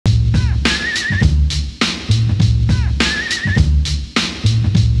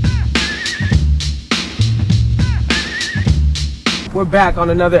We're back on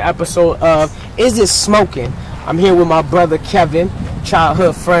another episode of Is It Smoking? I'm here with my brother Kevin,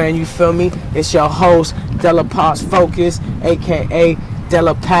 childhood friend, you feel me? It's your host, Delapax Focus, aka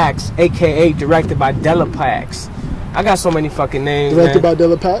Delapax, aka directed by Delapax. I got so many fucking names. Directed by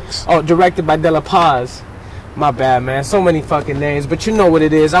Delapax? Oh, directed by Delapax. My bad, man. So many fucking names, but you know what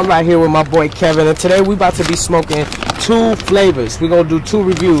it is. I'm right here with my boy Kevin, and today we about to be smoking two flavors. We're gonna do two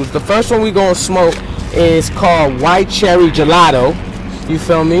reviews. The first one we gonna smoke is called White Cherry Gelato. You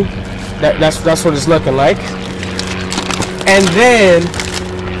feel me? That's what it's looking like. And then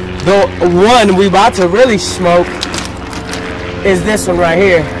the one we about to really smoke is this one right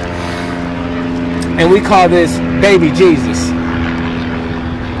here, and we call this Baby Jesus.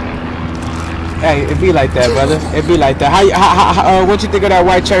 Hey, it be like that, brother. It be like that. How what you think of that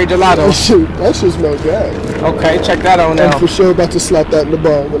white cherry gelato? That shit smell good. Okay, check that out now. I'm for sure about to slap that in the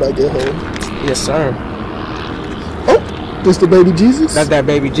bar when I get home. Yes, sir. Oh, this the Baby Jesus? That's that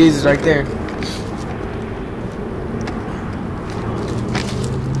Baby Jesus right there.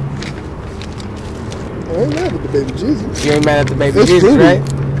 I ain't mad at the Baby Jesus. You ain't mad at the Baby It's Jesus, fruity.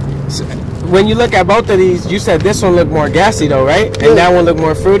 right? So, when you look at both of these, you said this one looked more gassy though, right? And yeah, that one looked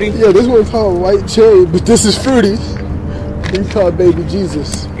more fruity? Yeah, this one called White Cherry, but this is fruity. He called Baby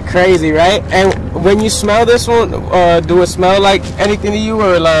Jesus. Crazy, right? And when you smell this one, do it smell like anything to you,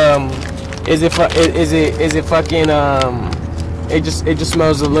 or is it fucking it just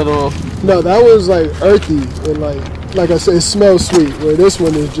smells a little? No, that was like earthy and like I said, it smells sweet. Where this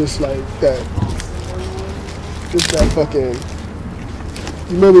one is just like that. Just that fucking.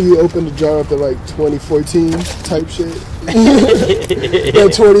 You remember you opened the jar up at like 2014 type shit?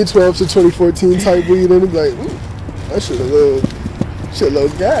 That 2012 to 2014 type weed, and it's like, that shit a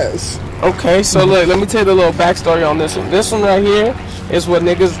little gas. Okay, so look, let me tell you the little backstory on this one. This one right here is what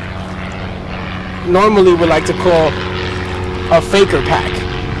niggas normally would like to call a faker pack,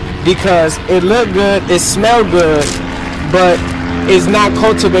 because it looked good, it smelled good, but it's not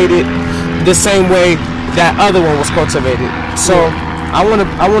cultivated the same way that other one was cultivated. So I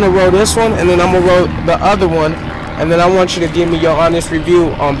wanna roll this one, and then I'm gonna roll the other one, and then I want you to give me your honest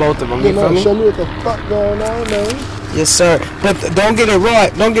review on both of them. You feel me? Show me what the fuck going on, man. Yes, sir. But don't get it wrong.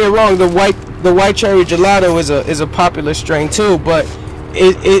 Don't get it wrong. The white cherry gelato is a popular strain too. But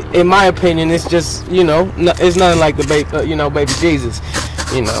it in my opinion, it's just, you know, it's nothing like the Baby Jesus,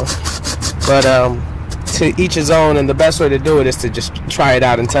 you know. But to each his own, and the best way to do it is to just try it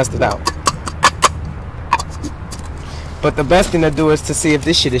out and test it out. But the best thing to do is to see if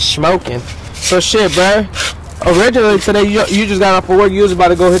this shit is smoking. So shit, bro. Originally today, you just got off of work. You was about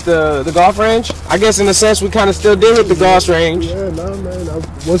to go hit the golf range. I guess in a sense we kind of still did hit the golf range. Yeah, nah, man.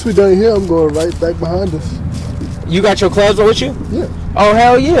 Once we done here, I'm going right back behind us. You got your clubs with you? Yeah. Oh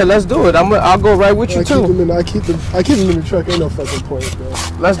hell yeah, let's do it. I'll go right with you too. I keep them in the truck. Ain't no fucking point, bro.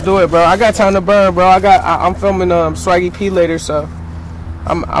 Let's do it, bro. I got time to burn, bro. I'm filming Swaggy P later, so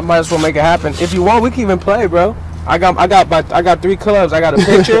I might as well make it happen. If you want, we can even play, bro. I got 3 clubs. I got a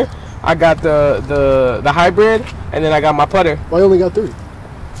pitcher. I got the hybrid, and then I got my putter. Why you only got 3?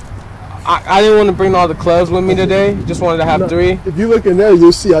 I didn't want to bring all the clubs with me today. Just wanted to have 3. If you look in there,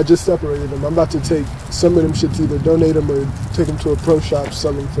 you'll see I just separated them. I'm about to take some of them shits, either donate them or take them to a pro shop,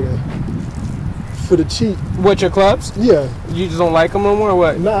 sell them for the cheap. What, your clubs? Yeah. You just don't like them no more, or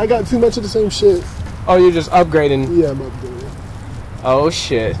what? Nah, I got too much of the same shit. Oh, you're just upgrading? Yeah, I'm upgrading. Oh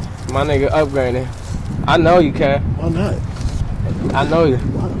shit, my nigga upgrading. I know you can. Why not? I know you.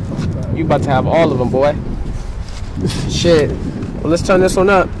 You about to have all of them, boy. Shit. Well, let's turn this one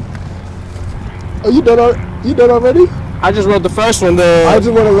up. Oh, you done already? I just wrote the first one. I just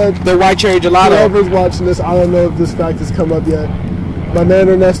want to let the white cherry gelato. Whoever's watching this, I don't know if this fact has come up yet. My man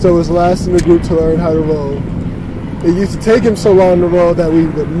Ernesto was last in the group to learn how to roll. It used to take him so long to roll that we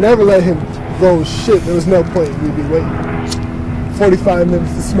would never let him roll shit. There was no point. We'd be waiting 45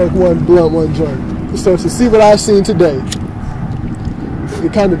 minutes to smoke one blunt, one joint. So to see what I've seen today,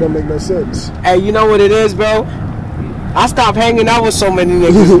 it kind of don't make no sense. Hey, you know what it is, bro? I stopped hanging out with so many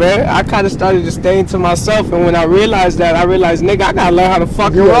niggas, man. I kind of started just staying to myself, and when I realized that, nigga, I gotta learn how to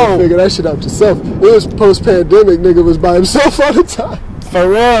fucking roll. You gotta roll. figure that shit out yourself. It was post-pandemic, nigga was by himself all the time. For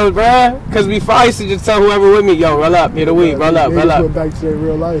real, bro. Because before I used to just tell whoever with me, yo, roll up, hit a weed, roll up, roll up. Went back to their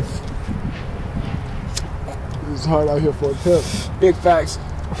real life. It's hard out here for a pimp. Big facts.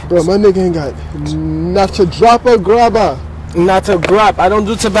 Bro, my nigga ain't got not to drop a grabber. Not to grab. I don't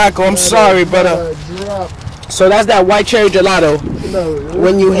do tobacco. I'm sorry, but drop. So that's that white cherry gelato. No.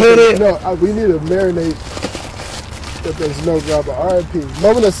 When you hit it. No, we need to marinate that there's no grabber. R.I.P.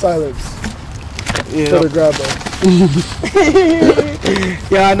 Moment of silence for the grabber.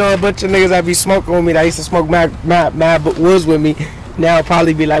 Yeah, I know a bunch of niggas that be smoking with me that used to smoke mad woods with me. now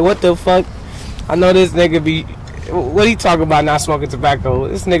probably be like, what the fuck? I know this nigga be, what he talking about not smoking tobacco?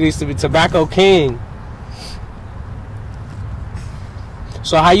 This nigga used to be tobacco king.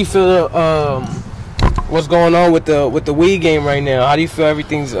 So how you feel, what's going on with the weed game right now? How do you feel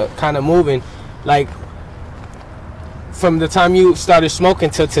everything's kind of moving? Like, from the time you started smoking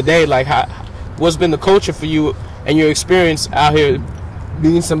till today, like, what's been the culture for you and your experience out here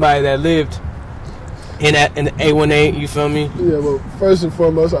being somebody that lived in the A18, you feel me? Yeah, well, first and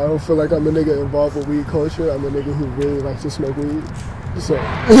foremost, I don't feel like I'm a nigga involved with weed culture. I'm a nigga who really likes to smoke weed. So,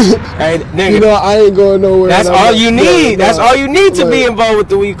 hey, nigga, you know, I ain't going nowhere. That's all you need. That's all you need to like, be involved with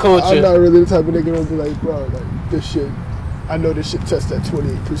the weed culture. I'm not really the type of nigga that'll be like, bro, like, this shit, I know this shit tests at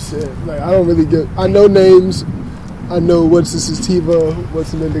 28%. Like, I don't really get, I know names, I know what's a sativa,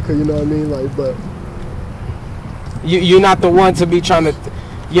 what's an indica, you know what I mean? Like, but you're not the one to be trying to.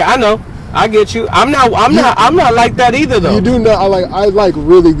 Yeah, I know. I get you. I'm not like that either, though. You do know. I like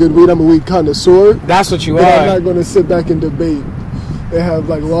really good weed. I'm a weed connoisseur. That's what you but are. I'm not going to sit back and debate and have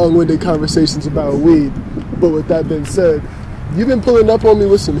like long-winded conversations about weed. But with that being said, you've been pulling up on me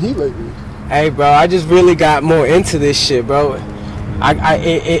with some heat lately. Hey, bro, I just really got more into this shit, bro.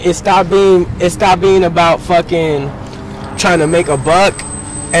 It stopped being about fucking trying to make a buck.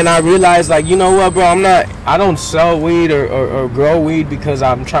 And I realized, like, you know what, bro, I don't sell weed or grow weed because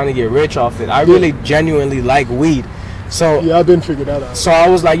I'm trying to get rich off it. I really genuinely like weed. So yeah, I've been figured that out. So I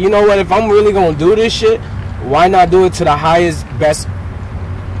was like, you know what, if I'm really going to do this shit, why not do it to the highest, best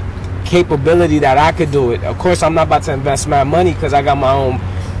capability that I could do it? Of course, I'm not about to invest my money because I got my own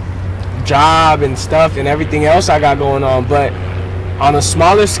job and stuff and everything else I got going on. But on a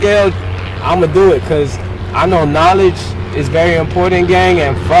smaller scale, I'm going to do it because I know knowledge is very important, gang,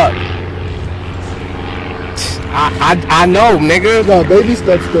 and fuck. I know, nigga. No, baby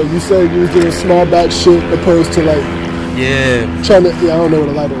steps though. You said you was doing small batch shit opposed to like trying to, I don't know what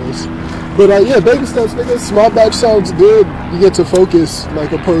a lighter is. But yeah, baby steps, nigga. Small batch sounds good. You get to focus,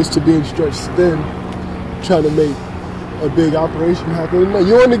 like, opposed to being stretched thin, trying to make a big operation happen. No,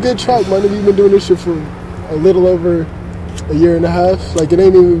 you're on a good track, man. You've been doing this shit for a little over a year and a half. Like, you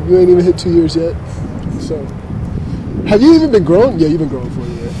ain't even hit 2 years yet. So, have you even been growing? Yeah, you've been growing for a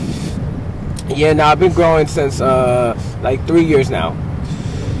year. Yeah, no, I've been growing since like 3 years now.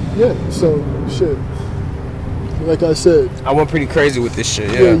 Yeah, so shit. Like I said, I went pretty crazy with this shit.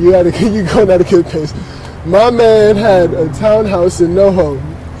 Yeah, you going at a good pace. My man had a townhouse in NoHo.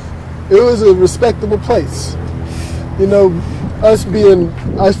 It was a respectable place. You know, I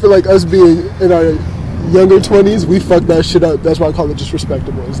feel like us being in our younger 20s, we fucked that shit up. That's why I call it just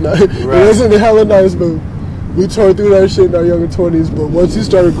respectable. It's not. Right. It wasn't hella nice, but we tore through that shit in our younger 20s. But once you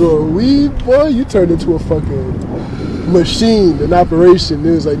started growing weed, boy, you turned into a fucking machine, an operation.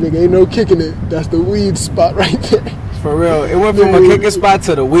 It was like, nigga, ain't no kicking it. That's the weed spot right there. For real. It went from a kicking spot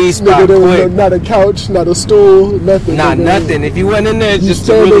to the weed spot. Nigga, there was not a couch, not a stool, nothing. Not nothing. If you went in there you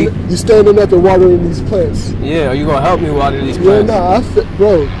standing up and watering these plants. Yeah, are you gonna help me water these plants? Yeah, nah,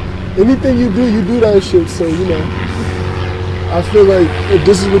 bro, anything you do that shit. So, you know, I feel like if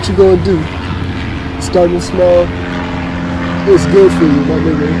this is what you're gonna do, starting small, it's good for you, my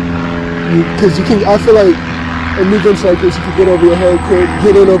nigga. Because you can, I feel like in events like this, you can get in over your head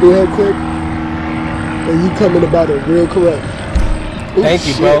quick, and you coming about it real correct. Ooh, thank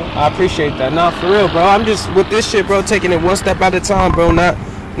you, bro. I appreciate that. Nah, for real, bro. I'm just with this shit, bro, taking it one step at a time, bro. Not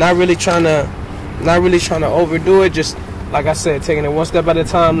really trying to overdo it. Just like I said, taking it one step at a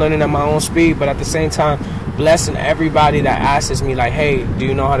time, learning at my own speed, but at the same time, blessing everybody that asks me, like, hey, do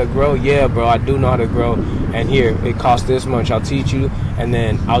you know how to grow? Yeah, bro, I do know how to grow. And here, it costs this much. I'll teach you, and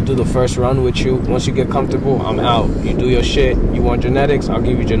then I'll do the first run with you. Once you get comfortable, I'm out. You do your shit. You want genetics? I'll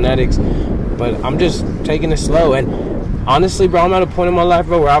give you genetics. But I'm just taking it slow. And honestly, bro, I'm at a point in my life,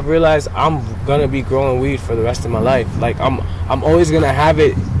 bro, where I've realized I'm gonna be growing weed for the rest of my life. Like, I'm always gonna have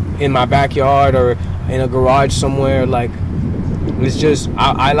it in my backyard or in a garage somewhere. Like, it's just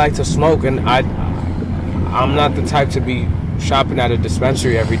I like to smoke, and I'm not the type to be shopping at a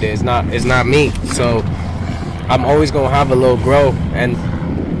dispensary every day. It's not me. So I'm always gonna have a little grow, and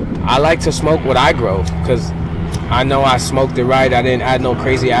I like to smoke what I grow because I know I smoked it right. I didn't add no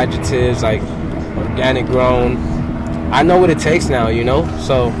crazy adjectives like organic grown. I know what it takes now, you know.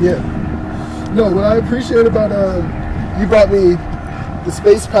 So yeah. No, what I appreciate about you brought me the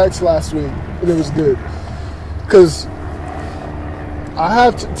space packs last week, and it was good because I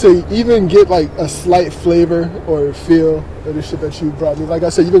have to even get like a slight flavor or feel of the shit that you brought me. Like I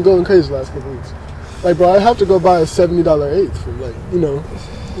said, you've been going crazy the last couple weeks. Like, bro, I have to go buy a $70 eighth from, like, you know,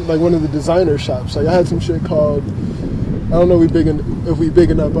 like one of the designer shops. Like, I had some shit called, I don't know if we big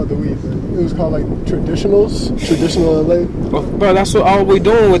enough about the weed, but It was called like traditional LA. Bro, that's what all we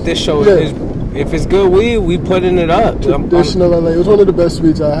doing with this show. Yeah. Is if it's good weed, we putting it up. Traditional LA. It was one of the best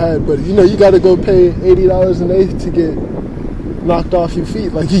weeds I had, but you know, you got to go pay $80 an eighth to get knocked off your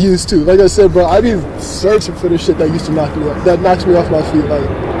feet like you used to. Like I said, bro, I be searching for the shit that used to knock me off. That knocks me off my feet like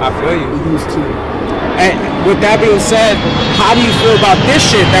I feel you. it used to. And with that being said, how do you feel about this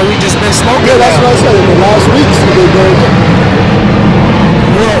shit that we just been smoking? Yeah, that's what I said. In the last weeks,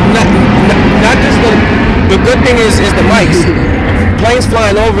 well, not just the good thing is the mics. Planes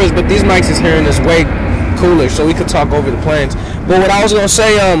flying over us, but these mics is hearing us way cooler, so we could talk over the planes. But what I was gonna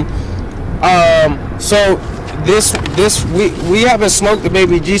say, so this we haven't smoked the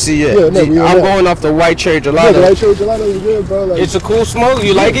Baby Jesus yet. Yeah, no, I'm going off the white cherry gelato. Yeah, the white cherry gelato is good, bro. Like, it's a cool smoke.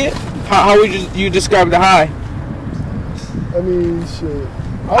 You like it? How would you describe the high? I mean, shit.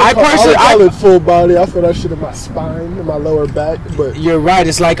 I would call it full body. I feel that shit in my spine, in my lower back. But you're right.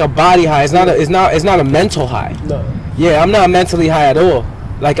 It's like a body high. It's not a mental high. No. Yeah, I'm not mentally high at all.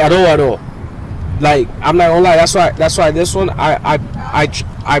 Like at all. Like I'm not gonna lie. That's why this one I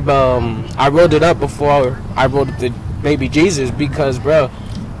rolled it up before I rolled up the Baby Jesus because, bro,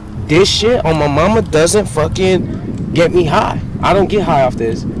 this shit on my mama doesn't fucking get me high. I don't get high off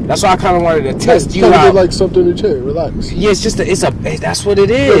this. That's why I kind of wanted to test you out. Like something to chill, relax. Yeah, it's just that's what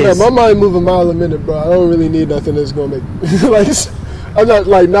it is. Yeah, my mind move a mile a minute, bro. I don't really need nothing that's gonna make like. I'm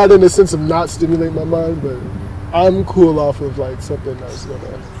not in the sense of not stimulate my mind, but I'm cool off of like something that's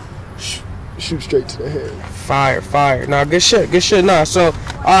gonna shoot straight to the head. Fire. Nah, good shit. Nah, so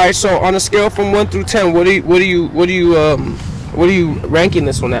all right. So on a scale from 1 through 10, what are you ranking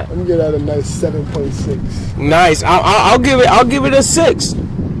this one at? I'm gonna get out a nice 7.6. Nice. I'll give it a 6.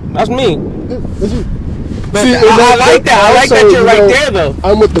 That's me. Yeah, that's you. But see, I like that. I like that you're right there though.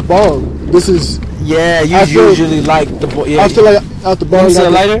 I'm with the bong. This is. Yeah, you usually like the. Yeah. I feel like out the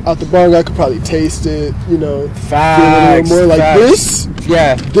bong, I could probably taste it. You know, facts. Feel a little more like facts. this.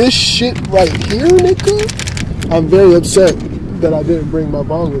 Yeah. This shit right here, nigga. I'm very upset that I didn't bring my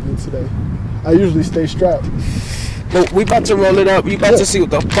bong with me today. I usually stay strapped. But we about to roll it up. We about to see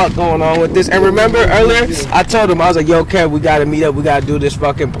what the fuck going on with this. And remember earlier, I told him, I was like, yo, Kev, we got to meet up. We got to do this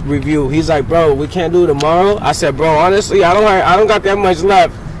fucking review. He's like, bro, we can't do it tomorrow. I said, bro, honestly, I don't got that much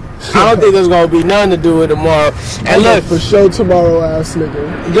left. I don't think there's going to be none to do with tomorrow. And look. For sure tomorrow, ass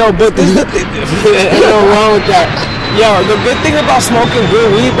nigga. Yo, but this is the thing. Ain't no wrong with that. Yo, the good thing about smoking good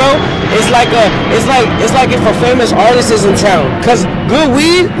weed, bro, it's like if a famous artist is in town. Because good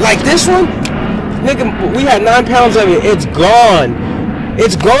weed, like this one, nigga, we had 9 pounds of it. It's gone.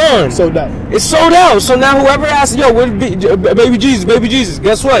 It's gone. Sold out. It's sold out. So now whoever asks, yo, where's Baby Jesus,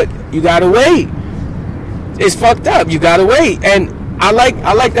 guess what? You gotta wait. It's fucked up. You gotta wait. And I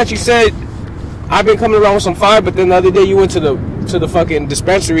like that you said I've been coming around with some fire, but then the other day you went to the fucking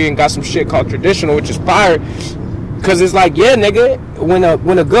dispensary and got some shit called traditional, which is fire. Cause it's like, yeah, nigga, when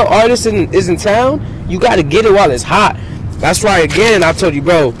a good artist is in town, you gotta get it while it's hot. That's why, again, I told you,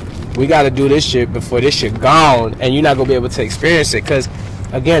 bro, we got to do this shit before this shit gone, and you're not going to be able to experience it, because,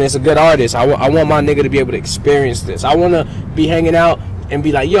 again, it's a good artist. I want my nigga to be able to experience this. I want to be hanging out and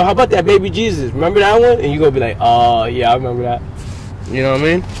be like, yo, how about that Baby Jesus? Remember that one? And you going to be like, oh, yeah, I remember that. You know what I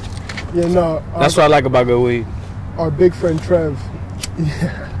mean? Yeah, no. That's what I like about good weed. Our big friend Trev,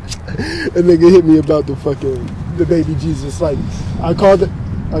 that nigga hit me about the Baby Jesus. Like, I called that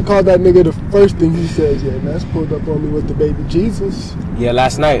nigga, the first thing he says, yeah, Nas pulled up on me with the Baby Jesus. Yeah,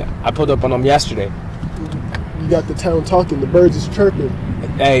 last night. I pulled up on him yesterday. You got the town talking, the birds is chirping.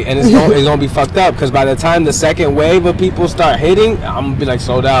 Hey, and it's gonna be fucked up, because by the time the second wave of people start hitting, I'm gonna be like,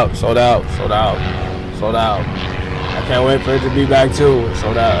 sold out. I can't wait for it to be back too.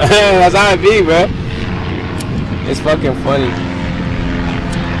 Sold out. That's how it be, bro. It's fucking funny.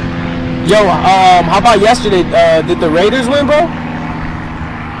 Yo, how about yesterday? Did the Raiders win, bro?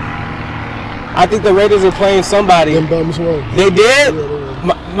 I think the Raiders were playing somebody. Them bums won. They did? Yeah.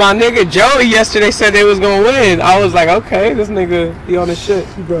 My nigga Joey yesterday said they was gonna win. I was like, okay, this nigga, he on his shit.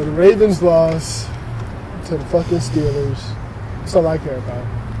 Bro, the Ravens lost to the fucking Steelers. That's all I care about.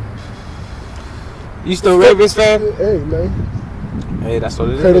 You still Ravens fan? Hey, man. Hey, that's what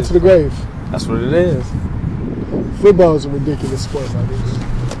it is. Cradle to the grave. That's what it is. Football is a ridiculous sport, my nigga.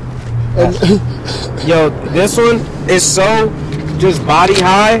 Yo, this one is so just body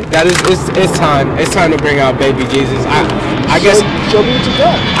high that it's time. It's time to bring out Baby Jesus. I guess. Show me what you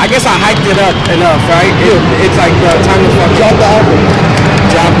got. I guess I hyped it up enough, right? It's like time to fucking drop the album.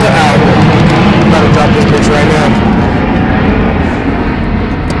 Drop the album. I'm about to drop this bitch right now.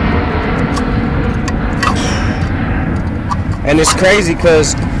 And it's crazy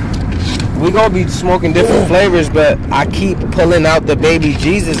because we gonna be smoking different flavors, but I keep pulling out the Baby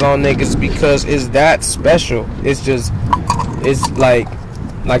Jesus on niggas because it's that special. It's just, it's like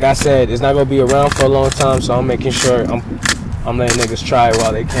I said, it's not gonna be around for a long time, so I'm making sure I'm letting niggas try it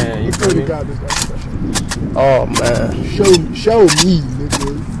while they can. You feel me? God, this guy's special. Oh man, show me,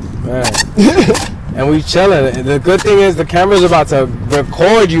 nigga. Man. And we chilling. The good thing is the camera's about to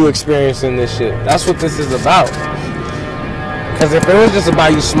record you experiencing this shit. That's what this is about. Because if it was just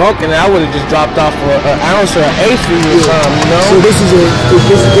about you smoking, I would have just dropped off for an ounce or an eighth for you or something, you know? So this is a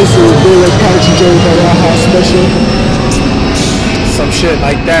like pouchy joint that I have special. Some shit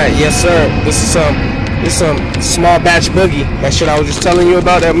like that, yes sir. This is some small batch boogie. That shit I was just telling you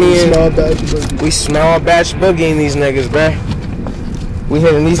about. That me and small batch boogie. We small batch boogieing these niggas, bruh. We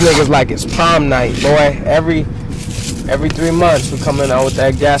hitting these niggas like it's prom night, boy. Every 3 months we coming out with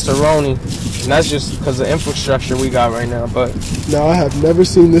that gaseroni. And that's just because of the infrastructure we got right now. But now I have never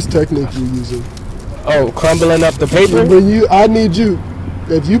seen this technique you're using. Oh, crumbling up the paper? I need you.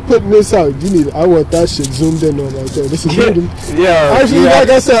 If you putting this out, I want that shit zoomed in on right there. This is yeah. Actually, like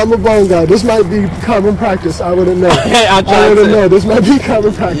I said, I'm a bone guy. This might be common practice. I wouldn't know. I wouldn't know. This might be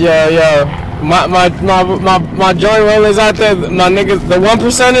common practice. Yeah. My joint rollers out there, my niggas, the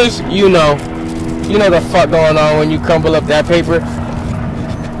 1%ers, you know the fuck going on when you crumble up that paper.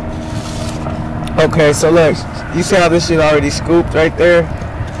 Okay, so look, you see how this shit already scooped right there?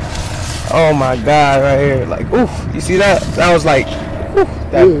 Oh my god, right here, like oof, you see that? That was like oof,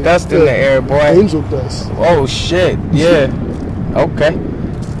 that dust in the air, boy. Angel dust. Oh shit, yeah. Okay.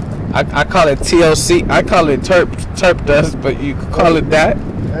 I call it TLC. I call it terp dust, but you could call it that.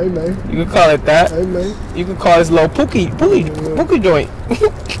 Hey man. You could call it that. Hey man. You could call this little pookie joint.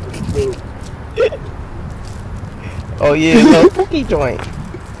 Oh yeah, little pookie joint.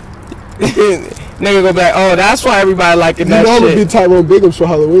 Nigga go back. Oh, that's why everybody liking that shit. You know I'm gonna be Tyrone Biggums for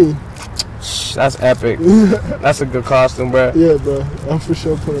Halloween. That's epic. That's a good costume, bro. Yeah, bro. I'm for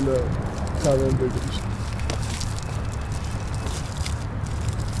sure putting up Tyrone Biggums.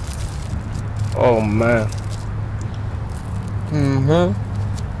 Oh man.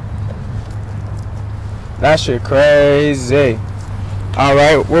 That shit crazy. All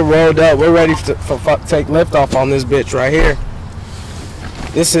right, we're rolled up. We're ready to take lift off on this bitch right here.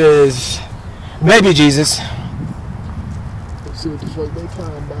 This is Baby Jesus. Let's see what the fuck they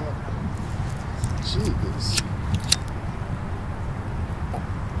talking about. Jesus.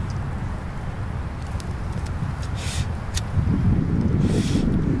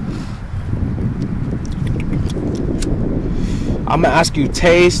 I'm gonna ask you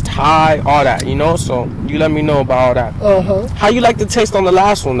taste, high, all that, you know? So you let me know about all that. Uh-huh. How you like the taste on the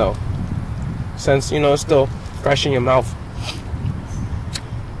last one though? Since, it's still fresh in your mouth.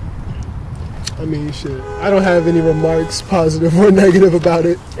 I mean, shit. I don't have any remarks, positive or negative, about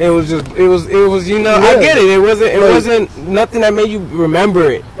it. It was, I get it. It wasn't nothing that made you remember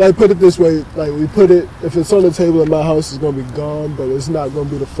it. Like, put it this way, like, we put it, if it's on the table in my house, it's gonna be gone, but it's not gonna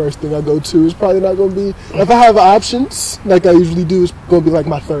be the first thing I go to. It's probably not gonna be, if I have options, like I usually do, it's gonna be like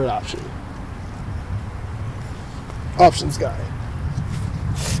my third option. Options guy.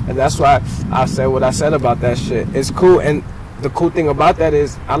 And that's why I said what I said about that shit. It's cool, and the cool thing about that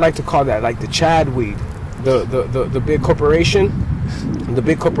is I like to call that like the Chad weed. The big corporation. The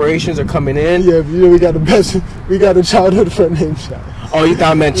big corporations are coming in. Yeah, we got a childhood friend named Chad. Oh, you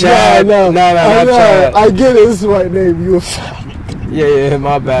thought I meant Chad? No, not Chad. I get it. It's the right name. You a fan. Yeah,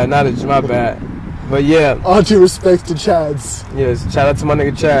 my bad. My bad. But yeah. All due respect to Chads. Yes, shout out to my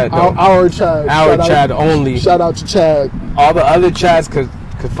nigga Chad. Our Chad. Our Chad only. Shout out to Chad. All the other Chads could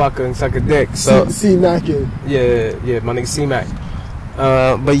fucking suck a dick. So C-Mackin. Yeah, my nigga C-Mac.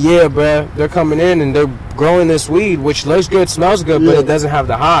 But yeah, bruh, they're coming in and they're growing this weed, which looks good, smells good, but it doesn't have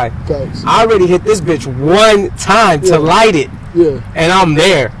the high. Thanks. I already hit this bitch one time to light it. Yeah. And I'm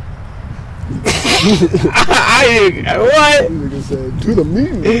there. What? Nigga said, to the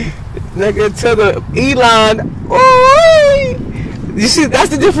moon. Nigga, to the Elon. Ooh. You see, that's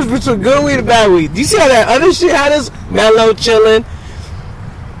the difference between good weed and bad weed. Do you see how that other shit had us mellow, chilling?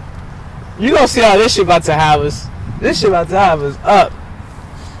 You gonna see how this shit about to have us. This shit about to have us up.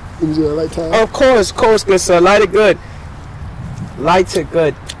 Is it a light time? Of course, good sir. Light it good. Light it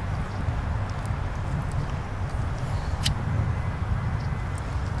good.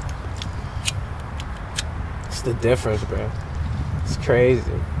 It's the difference, bro. It's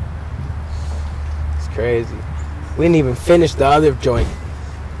crazy. It's crazy. We didn't even finish the other joint.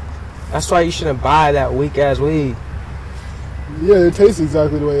 That's why you shouldn't buy that weak ass weed. Yeah, it tastes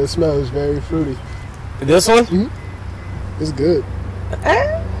exactly the way it smells. Very fruity. This one? Mm-hmm. It's good.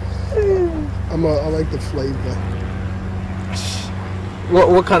 I like the flavor.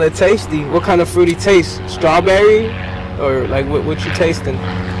 What kind of tasty? What kind of fruity taste? Strawberry, or like what you tasting?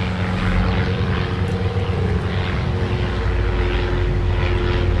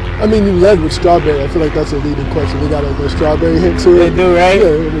 I mean, you led with strawberry. I feel like that's a leading question. We got a little strawberry hint to it. They do, right? Yeah,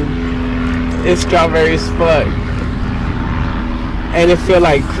 I mean, it's strawberry as fuck, and it feel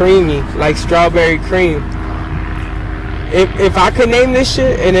like creamy, like strawberry cream. If I could name this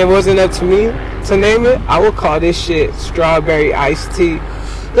shit and it wasn't up to me to name it, I would call this shit strawberry iced tea.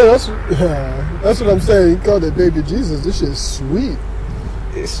 Yeah, that's what I'm saying. You called it baby Jesus. This shit's sweet.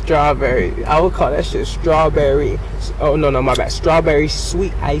 It's strawberry. I would call that shit strawberry. Oh no, my bad. Strawberry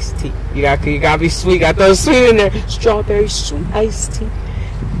sweet iced tea. You gotta be sweet. Got those sweet in there. Strawberry sweet iced tea.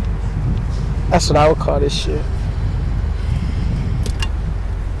 That's what I would call this shit.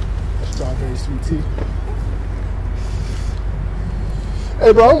 Strawberry sweet tea.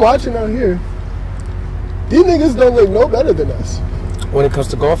 Hey, bro, I'm watching out here. These niggas don't look no better than us. When it comes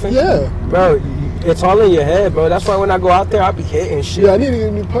to golfing? Yeah. Bro, it's all in your head, bro. That's why when I go out there, I be hitting shit. Yeah, I need to get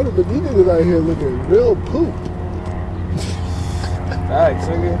a new putter, but these niggas out here looking real poop. Facts,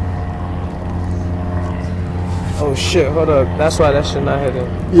 nigga. Oh shit, hold up. That's why that shit not hitting.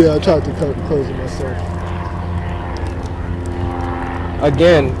 Yeah, I tried to close it myself.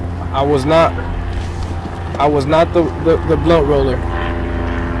 Again, I was not the blunt roller.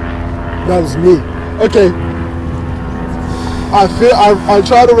 That was me. Okay. I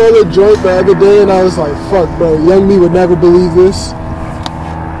tried to roll a joint the other day and I was like, fuck, bro, young me would never believe this.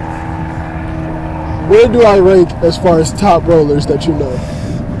 Where do I rank as far as top rollers that you know?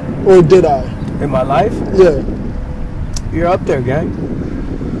 Or did I? In my life? Yeah. You're up there, gang.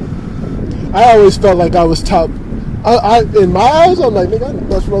 I always felt like I was top. In my eyes, I'm like, nigga, I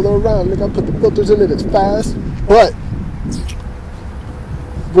must roll around. Nigga, I put the filters in it, it's fast. But,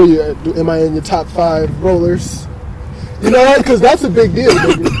 am I in your top 5 rollers? You know what? Because that's a big deal,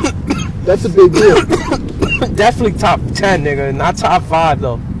 nigga. That's a big deal. Definitely top 10, nigga. Not top 5,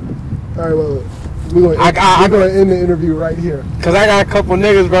 though. All right, well, we're going to end the interview right here. Because I got a couple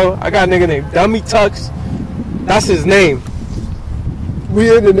niggas, bro. I got a nigga named Dummy Tux. That's his name. We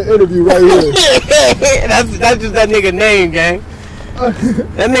ending the interview right here. that's just that nigga name, gang.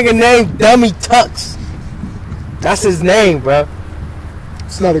 That nigga named Dummy Tux. That's his name, bro.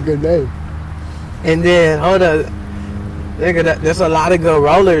 It's not a good name. And then, hold up. Nigga, there's a lot of good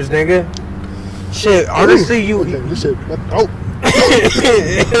rollers, nigga. Shit, honestly, you... Okay, this shit... Oh.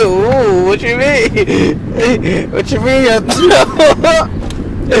 Ooh, what you mean? What you mean?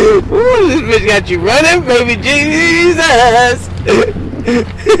 Ooh, this bitch got you running, baby Jesus.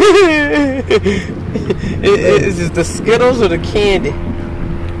 Is it the Skittles or the candy?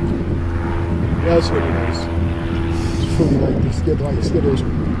 That's what it is. It's fully like the Skittles.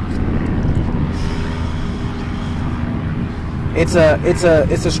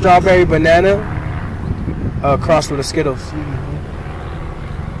 It's a strawberry banana crossed with a Skittles. Mm-hmm.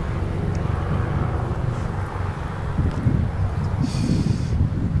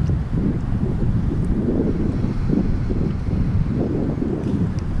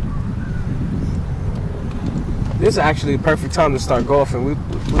 This is actually the perfect time to start golfing. We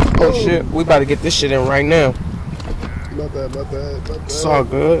about to get this shit in right now. My bad. It's all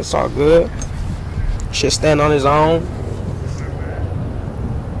good. Shit stand on his own.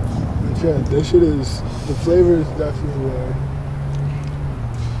 Yeah, this shit is... The flavor is definitely there.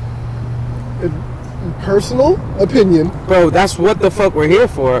 In personal opinion... Bro, that's what the fuck we're here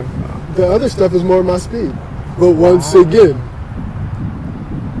for. The other stuff is more my speed. But once again,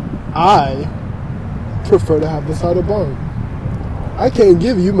 I prefer to have this out of bond. I can't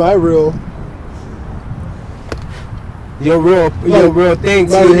give you my real... Your real thing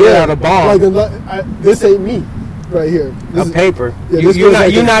to get out of bond. This ain't me. Right here. Paper. Yeah,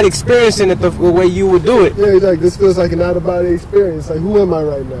 you're not experiencing it the way you would do it. Yeah, exactly. This feels like an out-of-body experience. Like, who am I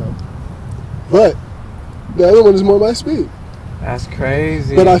right now? But the other one is more my speed. That's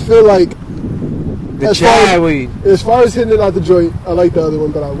crazy. But I feel like as far as hitting it out the joint, I like the other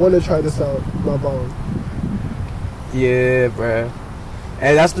one, but I want to try this out my bone. Yeah, bro.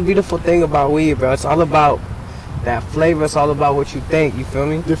 And that's the beautiful thing about weed, bro. It's all about that flavor. It's all about what you think. You feel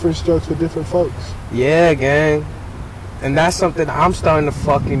me? Different strokes for different folks. Yeah, gang. And that's something I'm starting to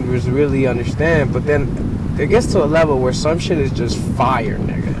fucking really understand. But then it gets to a level where some shit is just fire,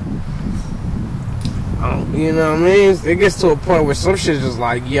 nigga. You know what I mean? It gets to a point where some shit is just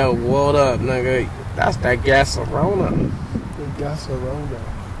like, yo, what up, nigga? That's that Gasorona. The Gasorona.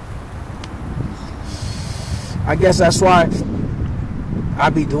 I guess that's why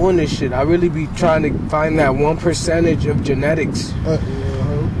I be doing this shit. I really be trying to find that 1% of genetics.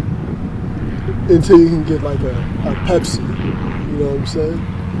 Until you can get like a Pepsi. You know what I'm saying?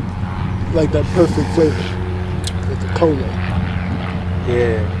 Like that perfect flavor. Like the cola.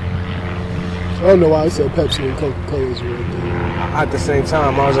 Yeah. I don't know why I said Pepsi and Coca-Cola is real thing. At the same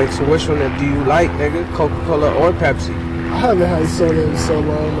time, I was like, so which one do you like, nigga? Coca-Cola or Pepsi? I haven't had soda in so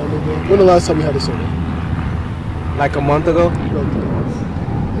long, my nigga. When the last time you had a soda? Like a month ago?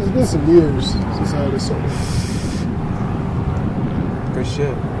 It's been some years since I had a soda. Good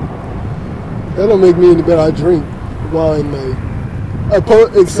shit. That don't make me any better. I drink wine, like,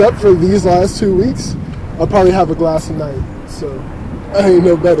 except for these last 2 weeks, I'll probably have a glass a night. So, I ain't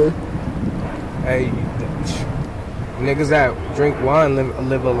no better. Hey, niggas that drink wine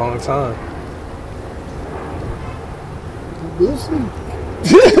live a long time. We'll see.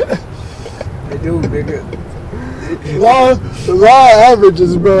 They do, nigga. Law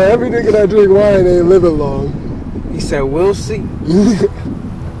averages, bro. Every nigga that drink wine ain't living long. He said, we'll see.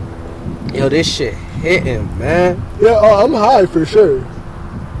 Yo, this shit hitting, man. Yeah, oh, I'm high for sure.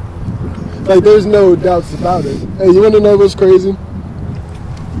 Like, there's no doubts about it. Hey, you want to know what's crazy?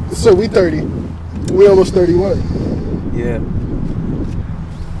 So, we 30. We almost 31. Yeah.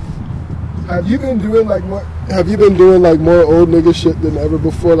 Have you been doing like more old nigga shit than ever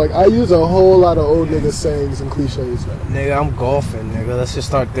before? Like, I use a whole lot of old nigga sayings and cliches now. Nigga, I'm golfing, nigga. Let's just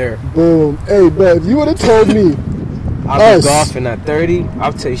start there. Boom. Hey, bro, if you would have told me I'll be golfing at 30,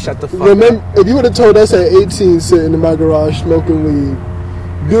 I'll tell you, shut the fuck up. If you would have told us at 18 sitting in my garage smoking weed,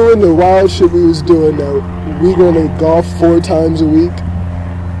 doing the wild shit we was doing now, we gonna golf 4 times a week,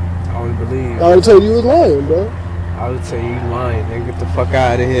 I wouldn't believe. I would have told you was lying, bro. I would tell you lying, nigga. Get the fuck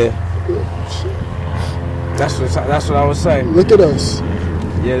out of here. That's what I was saying. Look at us.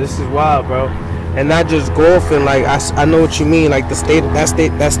 Yeah, this is wild, bro. And not just golfing. Like I know what you mean. Like that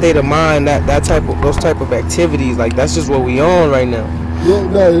state of mind, those type of activities. Like that's just what we on right now. Yeah,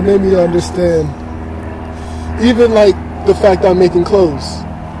 no, it made me understand. Even like the fact I'm making clothes.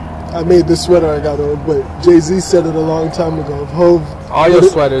 I made this sweater I got on, but Jay-Z said it a long time ago. If Hov, all your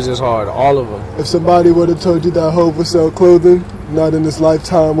sweaters is hard, all of them. If somebody would have told you that Hov would sell clothing, not in this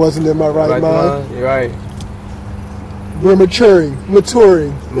lifetime, wasn't in my right mind. You're right. We're maturing,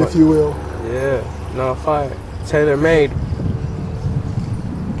 if you will. Yeah, no, fine. Tailor made.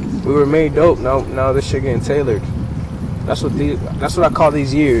 We were made dope. Now this shit getting tailored. That's what I call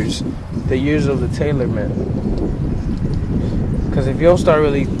these years, the years of the tailor man. Because if you don't start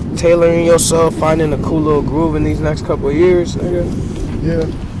really tailoring yourself, finding a cool little groove in these next couple of years, nigga. Yeah.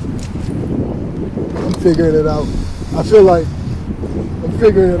 I'm figuring it out. I feel like I'm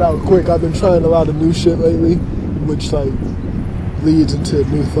figuring it out quick. I've been trying a lot of new shit lately, which like leads into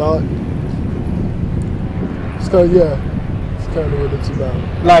new thought. It's kind of what it's about.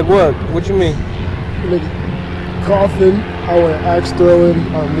 Like what? What you mean? Like coughing, I went axe throwing,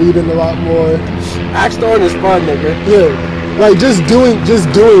 I'm reading a lot more. Axe throwing is fun, nigga. Yeah. Like just doing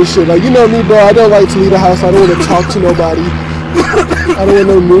shit. Like, you know me, bro, I don't like to leave the house. I don't want to talk to nobody. I don't want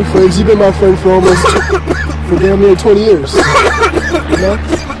no new friends. You've been my friend for damn near 20 years. You know?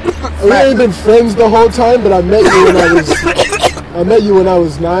 We ain't been friends the whole time, but I met you when I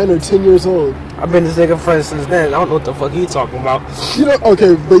was 9 or 10 years old. I've been this nigga friend since then. I don't know what the fuck he talking about. You know,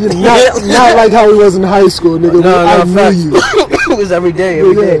 okay, but you're not like how he was in high school, nigga. I knew you. It was every day.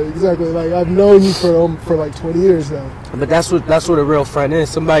 Yeah, exactly. Like I've known you for like 20 years now. But that's what a real friend is.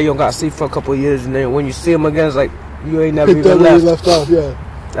 Somebody you don't got to see for a couple of years, and then when you see him again, it's like you ain't never even left. You left off, yeah.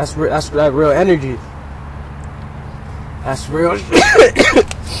 That's that real energy. That's real.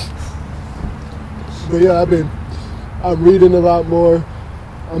 But yeah, I'm reading a lot more.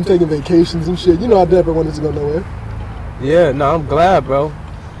 I'm taking vacations and shit. You know, I never wanted to go nowhere. Yeah, no, I'm glad, bro.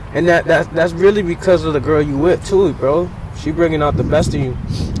 And that's really because of the girl you with too, bro. She bringing out the best in you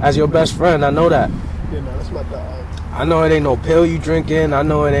as your best friend. I know that. Yeah, no, that's my dog. I know it ain't no pill you drinking. I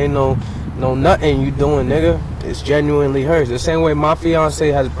know it ain't no nothing you doing, nigga. It's genuinely hers. The same way my fiance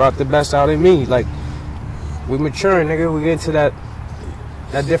has brought the best out in me. Like, we maturing, nigga. We get to that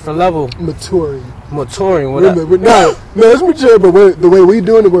different level. Maturing. No, it's mature, but the way we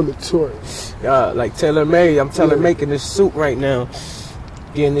doing it, we're maturing. Yeah, like tailor made. I'm making this suit right now.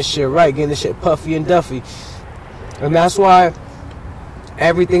 Getting this shit right. Getting this shit puffy and duffy. And that's why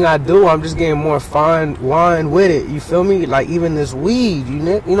everything I do, I'm just getting more fine wine with it. You feel me? Like even this weed, you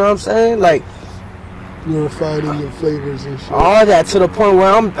know what I'm saying? Like you're refining your flavors and shit. All that to the point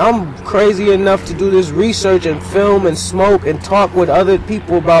where I'm crazy enough to do this research and film and smoke and talk with other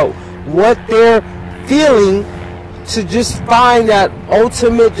people about what they're feeling to just find that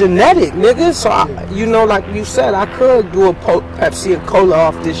ultimate genetic, nigga. So like you said, I could do a Pepsi and Cola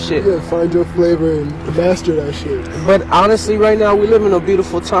off this shit. Yeah, find your flavor and master that shit. But honestly, right now we live in a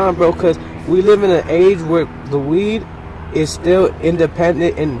beautiful time, bro, because we live in an age where the weed is still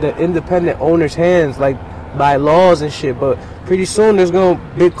independent in the independent owner's hands, like by laws and shit. But pretty soon there's gonna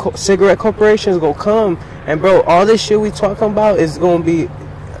big cigarette corporations gonna come, and bro, all this shit we talking about is gonna be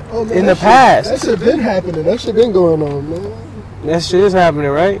in the past. That shit been happening. That shit been going on, man. That shit is happening,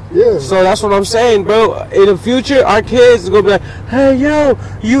 right? Yeah. So that's what I'm saying, bro. In the future, our kids is gonna be like, hey, yo,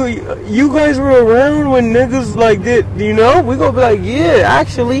 you guys were around when niggas like did, you know? We gonna be like, yeah,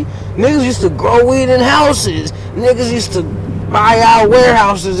 actually, niggas used to grow weed in houses. Niggas used to buy out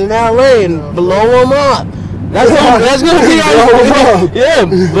warehouses in LA and blow them up. That's gonna be our yeah,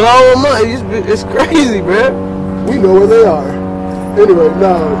 blow them up. It's crazy, bro. We know where they are. Anyway,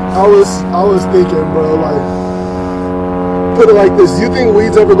 no, I was thinking, bro, like, put it like this: do you think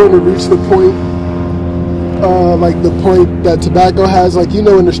weed's ever going to reach the point, like the point that tobacco has? Like, you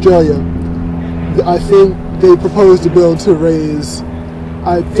know, in Australia, I think they proposed a bill to raise.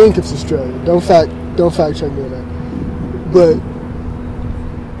 I think it's Australia. Don't fact check me on that. But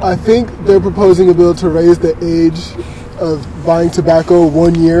I think they're proposing a bill to raise the age of buying tobacco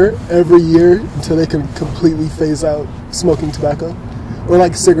 1 year every year until they can completely phase out smoking tobacco, or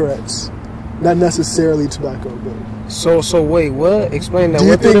like cigarettes, not necessarily tobacco, but. So wait, what? Explain that. Do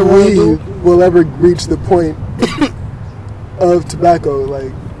you think weed will ever reach the point of tobacco?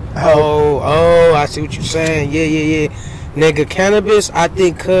 Like, oh, I see what you're saying. Yeah. Nigga, cannabis, I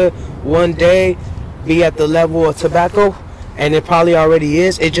think could one day be at the level of tobacco, and it probably already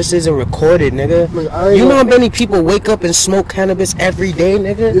is. It just isn't recorded, nigga. Look, you know how many people wake up and smoke cannabis every day,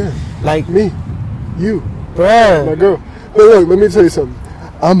 nigga? Yeah. Like me, you, bruh, my girl. But look, let me tell you something.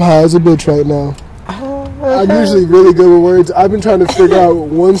 I'm high as a bitch right now. I'm usually really good with words. I've been trying to figure out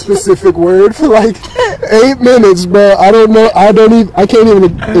one specific word for like 8 minutes, bro. I don't know. I can't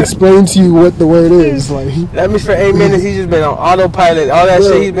even explain to you what the word is. Like, that means for 8 minutes he's just been on autopilot. All that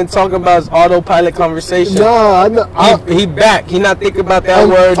shit he's been talking about is autopilot conversation. Nah, he back. He not thinking about that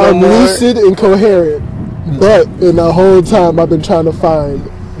word no more. I'm lucid and coherent, but in the whole time I've been trying to find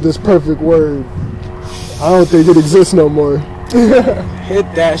this perfect word. I don't think it exists no more. Hit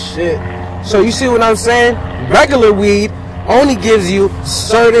that shit. So you see what I'm saying? Regular weed only gives you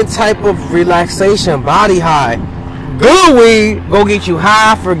certain type of relaxation, body high. Good weed go get you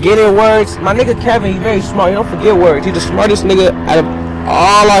high, forgetting words. My nigga Kevin, he's very smart. He don't forget words. He's the smartest nigga out of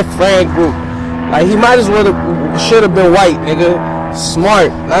all our friend group. Like, he might as well should have been white, nigga. Smart.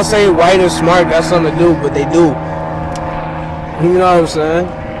 Not saying white or smart got something to do, but they do. You know what I'm saying?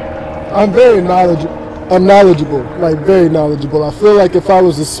 I'm very knowledgeable. I'm knowledgeable, like very knowledgeable. I feel like if I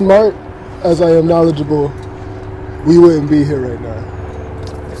was as smart as I am knowledgeable, we wouldn't be here right now.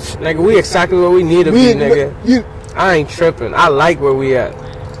 Nigga, we exactly where we need to be, nigga. I ain't tripping. I like where we at.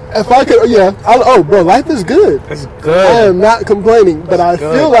 If I could, oh, bro, life is good. It's good. I am not complaining, but I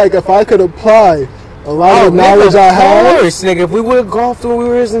feel like if I could apply a lot of knowledge I have. Of course, nigga. If we would have golfed when we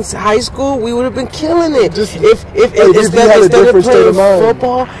were in high school, we would have been killing it. Just if instead of playing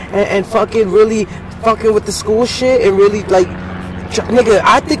football and fucking really fucking with the school shit and really like. Nigga,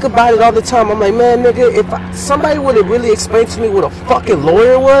 I think about it all the time. I'm like, man, nigga, if somebody would have really explained to me what a fucking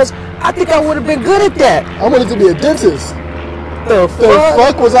lawyer was, I think I would have been good at that. I wanted to be a dentist. The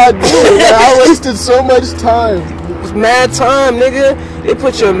fuck was I doing? I wasted so much time. It's mad time, nigga. They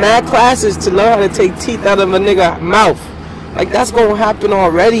put you in mad classes to learn how to take teeth out of a nigga mouth. Like, that's gonna happen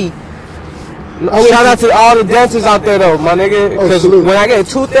already. Shout out to all the dentists out there, though, my nigga. Because when I get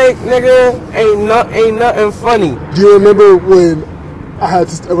a toothache, nigga, ain't nothing funny. Do you remember when I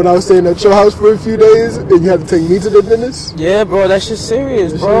was staying at your house for a few days and you had to take me to the dentist? Yeah, bro, that shit's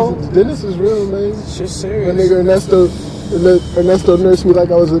serious, bro. The dentist is real, man. Shit's serious. My nigga Ernesto nursed me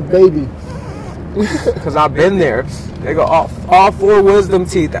like I was a baby. Cause I've been there. They go all 4 wisdom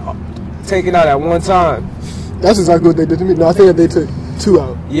teeth taken out at one time. That's exactly what they did to me. No, I think that they took 2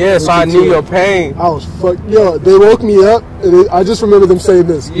 out. Yeah, so I knew your pain. I was fucked. Yo, they woke me up, and I just remember them saying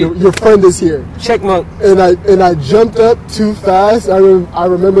this. Your friend is here. Checkmark. And I jumped up too fast. I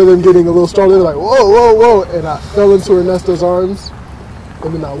remember them getting a little stronger. They were like, whoa, and I fell into Ernesto's arms.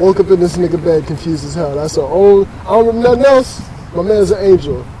 And then I woke up in this nigga bed confused as hell. That's I don't remember nothing else. My man's an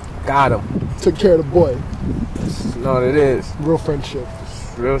angel. Got him. Took care of the boy. No, it is. Real friendship.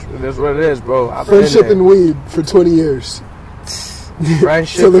 That's what it is, bro. Friendship and weed for 20 years.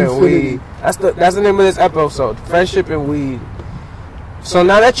 Friendship and weed. That's the name of this episode. Friendship and weed. So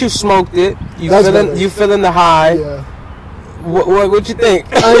now that you smoked it, you feeling the high. Yeah. What you think?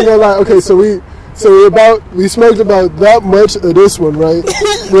 I ain't gonna lie. Okay, so we smoked about that much of this one, right?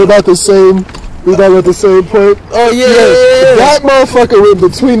 We're about the same. We about at the same point. Oh yeah. That motherfucker went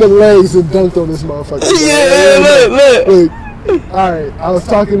between the legs and dunked on this motherfucker. Yeah, look. All right, I was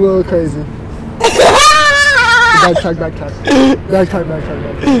talking a little crazy.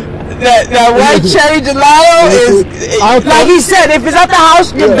 That white cherry gelato is, like he said, if it's at the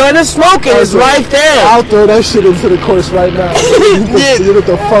house, you're gonna smoke it. It's right there. I'll throw that shit into the course right now. Get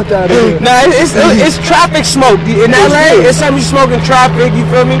the fuck out of here. Nah, it's traffic smoke. In LA, it's something you smoke in traffic, you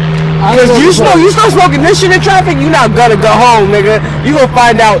feel me? Because you start smoking this shit in traffic, you not gonna go home, nigga. You gonna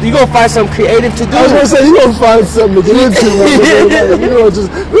find something creative to do. I was gonna say, you gonna find something to get into, like, you know, just,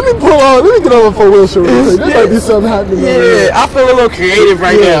 let me get over for Wilshire real quick. There might be something happening over there. I feel a little creative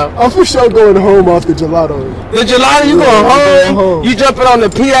right now. I'm for sure going home off the gelato. The gelato, you going home, you jumping on the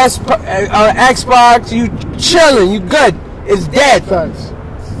PS, Xbox, you chilling, you good. It's dead. Facts.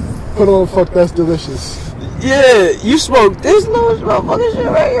 Put on fuck, that's delicious. Yeah, you smoke this little motherfucking shit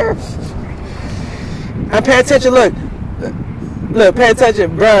right here. And pay attention, look, pay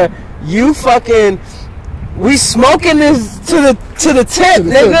attention, bruh. You fucking, we smoking this to the tip,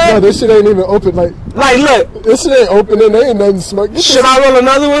 nigga. No, this shit ain't even open. Like look, this shit ain't open and there ain't nothing smoking. Should I roll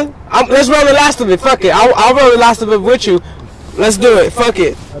another one? Let's roll the last of it. Fuck it. I'll roll the last of it with you. Let's do it. Fuck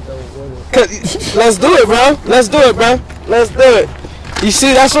it. Let's do it, bro. Let's do it, bro. Let's do it. You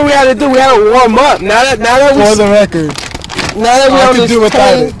see, that's what we had to do. We had to warm up. Now that we, for the record, now that we I on can this do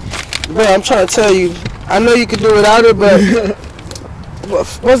without pain, it. Bro, I'm trying to tell you. I know you can do without it, but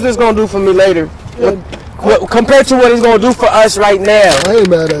what's this gonna do for me later? Compared to what it's gonna do for us right now. I ain't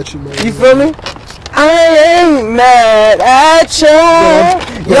mad at you, man. You feel me? I ain't mad at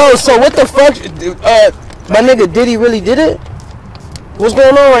you. Yo, so what the fuck? My nigga Diddy really did it? What's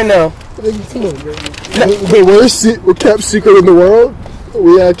going on right now? Come on, man. The worst kept secret in the world?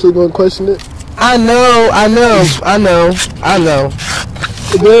 We actually gonna question it? I know.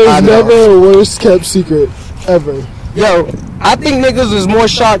 There's never a worse kept secret ever. Yo, I think niggas is more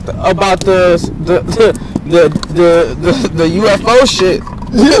shocked about the UFO shit.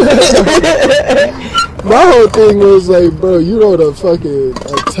 My whole thing was like, bro, you wrote a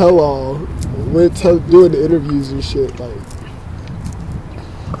tell-all. We're doing the interviews and shit. Like,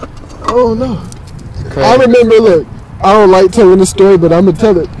 oh no. Okay. I remember. Look, I don't like telling the story, but I'm gonna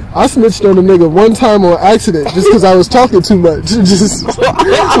tell it. I snitched on a nigga one time on accident just because I was talking too much. Just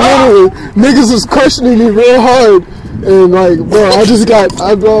literally, niggas was questioning me real hard, and like, bro, I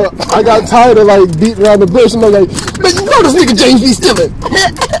got tired of like beating around the bush, and I'm like, man, you know this nigga James be stealing.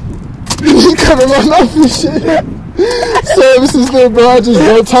 He covering my mouth and shit. So ever since then, bro, I just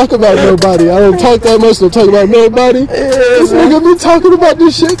don't talk about nobody. I don't talk that much. Don't talk about nobody. This nigga been talking about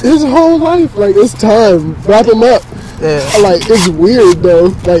this shit his whole life. Like, it's time. Wrap him up. Yeah. Like, it's weird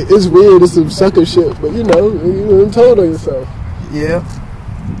though. Like, it's weird. It's some sucker shit. But you know, you told on yourself. Yeah.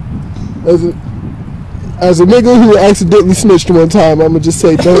 As a nigga who accidentally snitched one time, I'ma just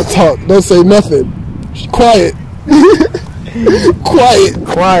say, don't talk. Don't say nothing. Quiet.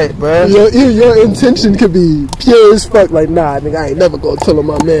 Quiet, bro. Your intention could be pure as fuck. Like, nah, nigga, I ain't never gonna tell on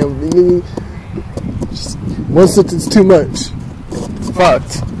my man. Just one sentence too much.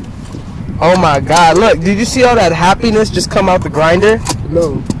 Fucked. Oh my god, look, did you see all that happiness just come out the grinder?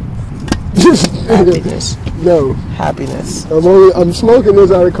 No. Happiness. No. Happiness. I'm smoking this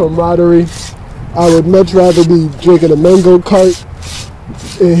out of camaraderie. I would much rather be drinking a mango cart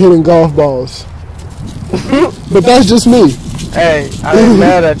and hitting golf balls. But that's just me. Hey, I ain't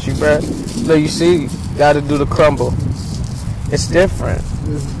mad at you, bro. Look, you see, gotta do the crumble. It's different.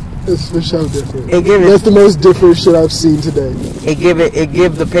 It's for sure different. That's the most different shit I've seen today. It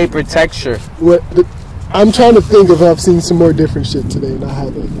give the paper texture. I'm trying to think if I've seen some more different shit today, and I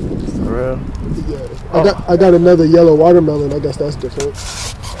haven't. For real? Yeah. I got another yellow watermelon. I guess that's different.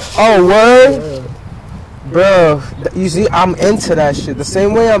 Oh, word? Yeah. Bro, you see, I'm into that shit. The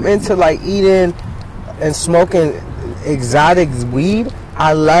same way I'm into like eating and smoking exotic weed,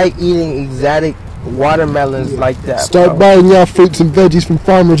 I like eating exotic watermelons like that. Start buying y'all fruits and veggies from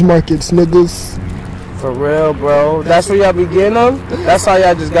farmers markets, niggas. For real, bro. That's where y'all be getting them? That's how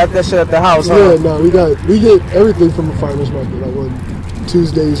y'all just got that shit at the house, huh? Yeah, no, we get everything from a farmers market. Like on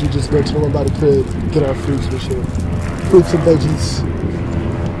Tuesdays, we just go to the one by the crib, get our fruits and shit. Fruits and veggies.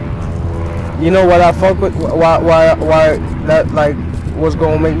 You know what I fuck with? Why that like was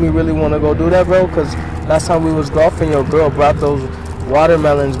gonna make me really want to go do that, bro? Because last time we was golfing, your girl brought those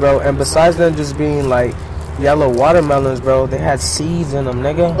watermelons, bro, and besides them just being like yellow watermelons, bro, they had seeds in them,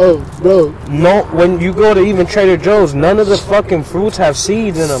 nigga. Oh, bro. No, when you go to even Trader Joe's, none of the fucking fruits have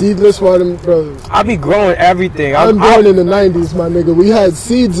seeds in them. Seedless watermelon, bro. I be growing everything. I'm born in the 90s, my nigga. We had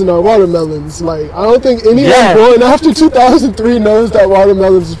seeds in our watermelons. Like, I don't think anyone born after 2003 knows that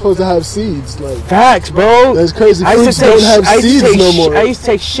watermelons are supposed to have seeds. Like, facts, bro. That's crazy. Fruits don't have seeds no more. I used to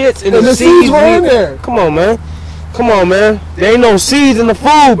take shits and the seeds were in there. Come on, man. Come on, man. There ain't no seeds in the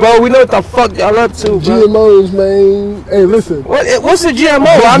food, bro. We know what the fuck y'all up to, bro. GMOs, man. Hey, listen. What's a GMO?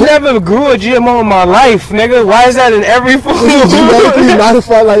 I never grew a GMO in my life, nigga. Why is that in every food? Genetically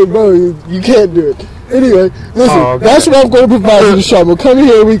modified, like, bro, you can't do it. Anyway, listen, that's what I'm going to provide to the show. I'm going to come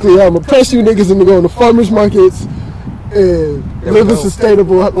here weekly. I'm going to press you niggas into going to farmers markets and living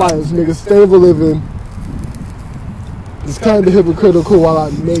sustainable lives, nigga. Sustainable living. It's kind of hypocritical while I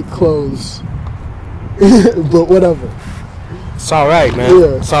make clothes. But whatever. It's alright, man.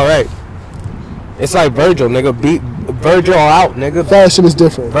 Yeah. It's alright. It's like Virgil, nigga. Beat Virgil out, nigga. Fashion is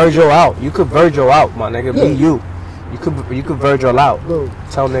different. Virgil out. You could Virgil out, my nigga. Yeah. Be you. You could Virgil out. Bro.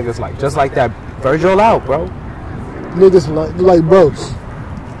 Tell niggas like just like that. Virgil out, bro. Niggas like bro.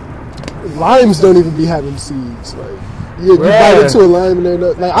 Limes don't even be having seeds. Like you bite into a lime and they're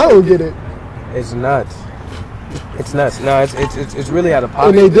not. Like I don't get it. It's nuts. It's nuts. No, it's really out of pocket.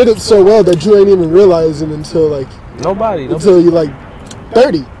 And they did it so well that you ain't even realizing until like until you're like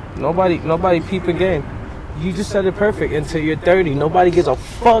 30. Nobody peeping game. You just said it perfect. Until you're 30, nobody gives a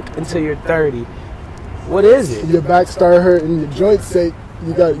fuck until you're 30. What is it? Your back start hurting, your joints ache.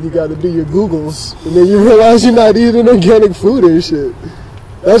 You got to do your Googles, and then you realize you're not eating organic food and shit.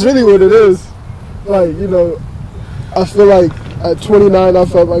 That's really what it is. Like I feel like at 29 I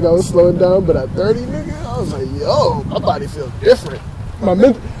felt like I was slowing down, but at 30, nigga, I was like, yo, my body feels different.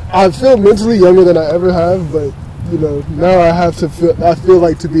 I feel mentally younger than I ever have, but now I feel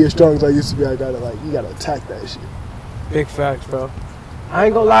like to be as strong as I used to be, you gotta attack that shit. Big facts, bro. I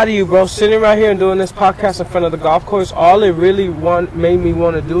ain't gonna lie to you, bro. Sitting right here and doing this podcast in front of the golf course, all it really made me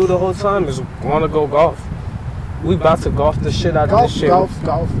want to do the whole time is want to go golf. We about to golf the shit out of this shit. Golf.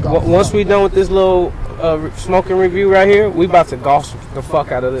 Once we done with this little smoking review right here, we about to golf the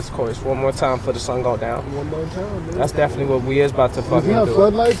fuck out of this course one more time for the sun go down. One more time, man. That's definitely what we is about to fucking do. You have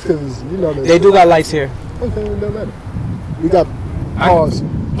floodlights? Because they do got lights here. Okay, it don't matter. We got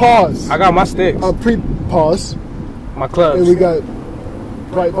pause. I got my sticks. Pause. My clubs. And we got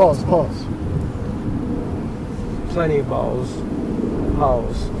right balls. Pause. Plenty of balls.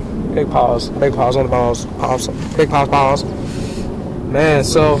 Pause. Big pause. Big pause on the balls. Pause. Big pause. Man,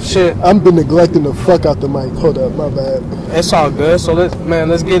 so shit. I've been neglecting the fuck out the mic. Hold up, my bad. It's all good. So let's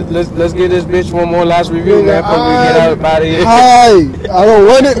get this bitch one more last review, man, before we get out of here. Hi, I don't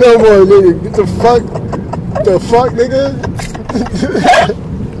want it no more, nigga. Get the fuck, nigga.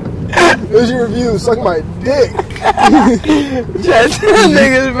 Here's your review. Suck my dick. Try to tell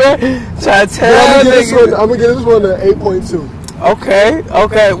niggas, man. Try to tell niggas. I'm gonna give this one an 8.2.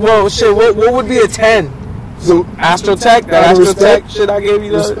 Okay. Well, shit. What would be a 10? So Astrotech, that Astrotech shit I gave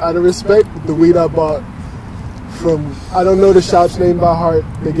you. Just out of respect, the weed I bought from, I don't know the shop's name by heart.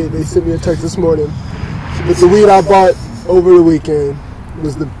 They sent me a text this morning. But the weed I bought over the weekend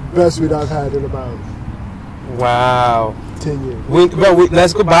was the best weed I've had in about 10 years.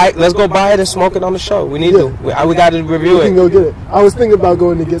 Let's go buy it and smoke it on the show. We need to. We got to review it. We can go get it. I was thinking about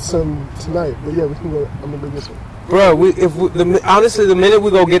going to get some tonight, but yeah, we can go. I'm gonna go get some. Bro, honestly, the minute we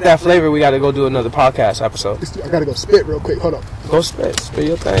go get that flavor, we got to go do another podcast episode. I got to go spit real quick. Hold up. Go spit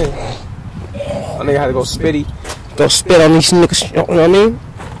your thing. I nigga had to go spitty. Go spit on these niggas, you know what I mean?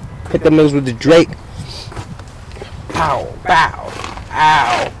 Hit them niggas with the Drake. Pow, bow,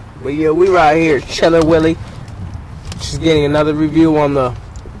 ow. But yeah, we right here chilling, Willie. She's getting another review on the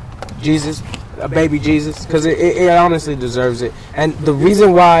Jesus, baby Jesus, because it honestly deserves it. And the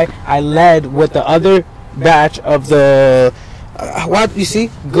reason why I led with the other batch of the what you see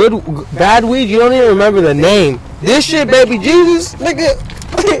bad weed, you don't even remember the name. This shit, baby Jesus, nigga.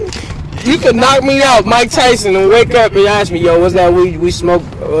 You could knock me out, Mike Tyson, and wake up and ask me, yo, what's that weed we smoke,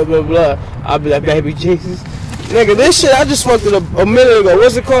 blah blah blah. I'll be like, baby Jesus, nigga, this shit I just smoked it a minute ago.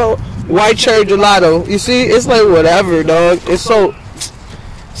 What's it called? White cherry gelato. You see, it's like whatever, dog. It's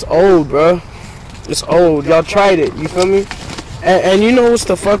old, bro. It's old. Y'all tried it, you feel me? And you know what's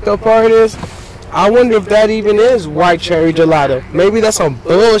the fucked up part is? I wonder if that even is white cherry gelato. Maybe that's some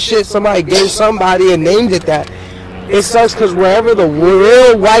bullshit somebody gave somebody and named it that. It sucks because wherever the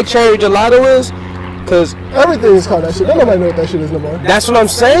real white cherry gelato is, because everything is called that shit. Don't nobody know what that shit is no more. That's what I'm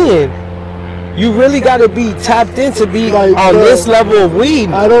saying. You really got to be tapped in to be like, on this level of weed.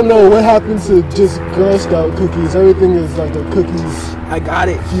 I don't know what happened to just Girl Scout cookies. Everything is like a cookies. I got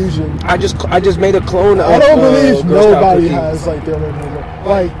it. Fusion. I just made a clone of I don't believe nobody has like their own.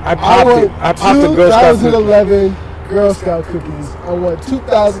 Like I popped the Girl Scout 2011 Girl Scout cookies. I want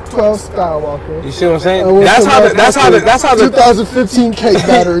 2012 Skywalker. You see what I'm saying? That's how the 2015 cake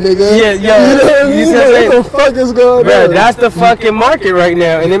batter, nigga. Yeah, you know what I mean? What the fuck is going on? That's the fucking market right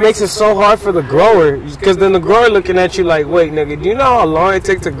now, and it makes it so hard for the grower, because then the grower looking at you like, wait, nigga, do you know how long it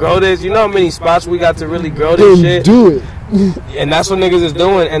takes to grow this? You know how many spots we got to really grow this shit? Do it. And that's what niggas is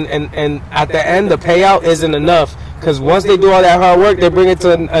doing, and at the end, the payout isn't enough, because once they do all that hard work, they bring it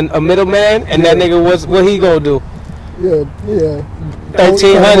to a middleman, and that nigga, what he gonna do? Yeah.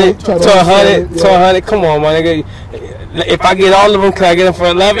 1,300 to 100 to 100. Come on, my nigga. If I get all of them, can I get them for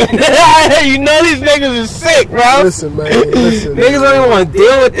 11? You know these niggas is sick, bro. Listen, man. Listen. Niggas don't even want to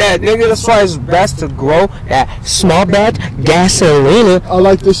deal with that, nigga. That's why it's best to grow that small batch gasolina. I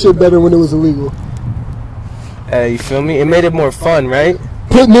like this shit better when it was illegal. You feel me? It made it more fun, right?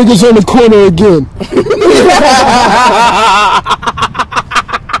 Put niggas on the corner again.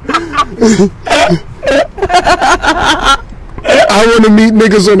 I want to meet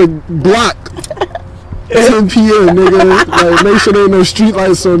niggas on the block. 10 p.m. nigga. Like, make sure there ain't no street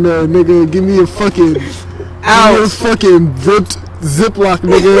lights on there, nigga. Give me a fucking ripped Ziploc,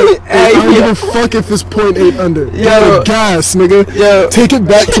 nigga. I don't give a fuck if it's 0.8 under. Yo, gas, nigga. Yo, take it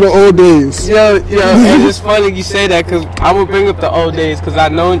back to the old days. Yo, and it's funny you say that, because I would bring up the old days, because I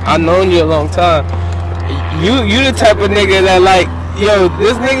known you a long time. You the type of nigga that, like, yo,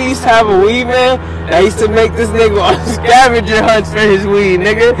 this nigga used to have a weed man. I used to make this nigga on scavenger hunts for his weed,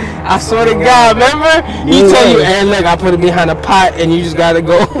 nigga. I swear to God, remember? He tell you, hey, look, I put it behind a pot, and you just gotta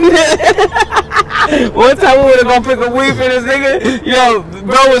go. One time we went to go pick a weed for this nigga. Yo,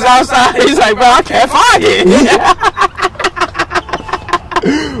 bro was outside. He's like, bro, I can't find it.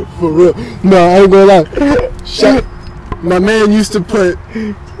 For real. No, I ain't gonna lie. My man used to put,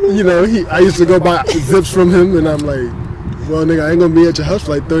 you know, I used to go buy zips from him, and I'm like, well, nigga, I ain't gonna be at your house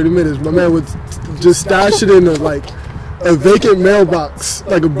for like 30 minutes. My man would just stash it in a vacant mailbox,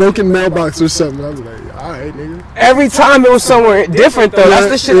 like a broken mailbox or something. I was like, all right, nigga. Every time it was somewhere different, though. That's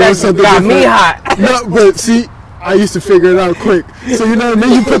the shit that got me hot. No, but see, I used to figure it out quick. So, you know,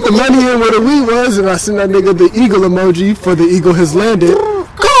 then you put the money in where the weed was, and I sent that nigga the eagle emoji for the eagle has landed.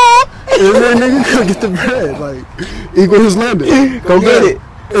 And then nigga go get the bread. Like, eagle has landed. Go get it.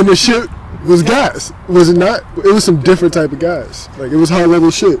 And the shit was gas. Was it not? It was some different type of gas. Like, it was high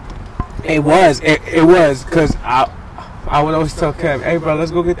level shit. It was, because I would always tell Kev, hey bro, let's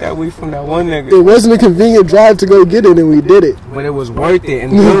go get that weed from that one nigga. It wasn't a convenient drive to go get it, and we did it. But it was worth it,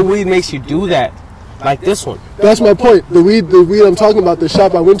 and good weed makes you do that, like this one. That's my point. The weed I'm talking about, the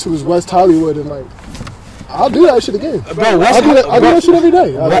shop I went to was West Hollywood, and like, I'll do that shit again. Bro, I do that shit every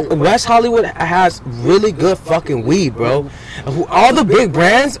day. West Hollywood has really good fucking weed, bro. All the big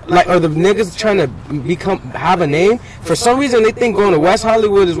brands, like, or the niggas trying to have a name, for some reason they think going to West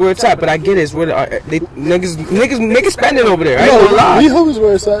Hollywood is where it's at, but I get it, it's where niggas spending over there. I ain't gonna lie. WeHo is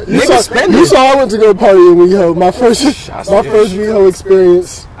where it's at. You saw I went to go party in WeHo. My first WeHo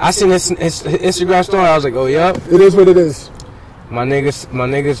experience. I seen his Instagram story, I was like, oh yeah. It is what it is. My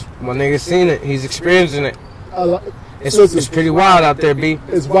niggas seen it. He's experiencing it. It's pretty wild out there, B.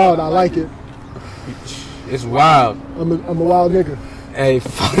 It's wild. I like it. It's wild. I'm a wild nigga. Hey,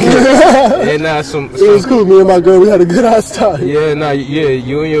 fuck it. It was cool. Me and my girl, we had a good ass time. Yeah,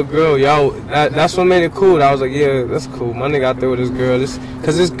 you and your girl, y'all. That's what made it cool. I was like, yeah, that's cool. My nigga out there with his girl. If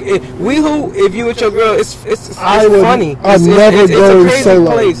you with your girl, it's funny. I'm never going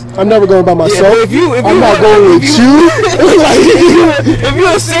solo. I'm never going by myself. Yeah, I'm not going with you. If you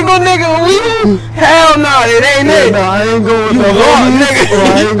a single nigga with WeHo, hell no, it ain't it. No, I ain't going with the homies, or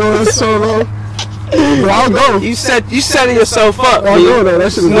I ain't going solo. But I'll go. You setting yourself up. I know that.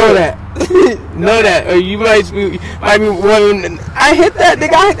 That shit is know that. Know that, or you might be one. I hit that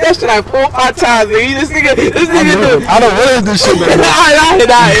nigga. I hit that shit like 4 or 5 times. Nigga. This nigga. I don't want to do shit, man. I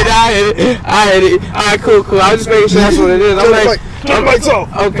hit it. All right, cool. I was just making sure that's what it is. I'm like,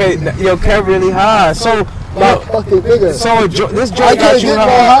 okay, yo, Kev really high. So, fucking nigga. So this joint I can't get no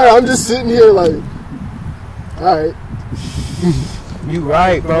higher. I'm just sitting here like, all right. You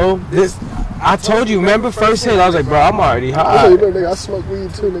right, bro. I told you, remember first hit, I was like, bro, I'm already high. Yeah, nigga, I smoke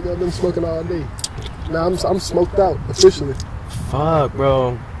weed too, nigga. I've been smoking all day. Now I'm smoked out, officially. Fuck,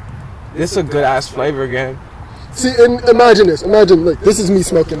 bro. This is a good ass flavor again. See, and imagine this. Imagine, look, this is me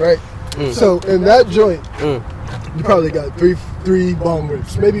smoking, right? So, in that joint, you probably got three bong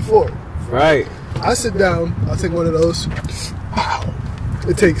rips, maybe 4. Right. I sit down, I'll take one of those. Wow.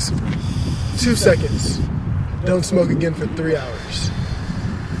 It takes 2 seconds. Don't smoke again for 3 hours.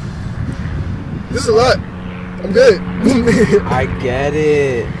 This is a lot. I'm good. I get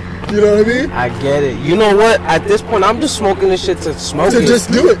it. You know what I mean? I get it. You know what? At this point, I'm just smoking this shit to smoke To it.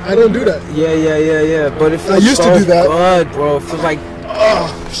 just do it. I don't do that. Yeah. But it feels I used so to do that. good, bro. It feels like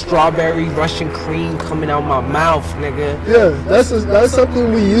strawberry Russian cream coming out my mouth, nigga. Yeah, that's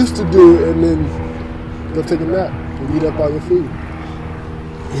something we used to do, and then go take a nap and eat up all your food.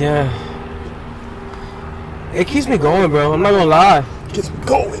 Yeah. It keeps me going, bro. I'm not gonna lie. Gets me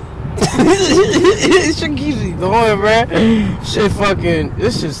going. It shit keeps me going, bro. Shit fucking,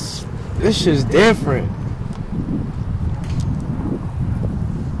 this is different.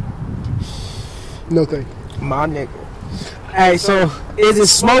 No thank you. My nigga. Hey, so is it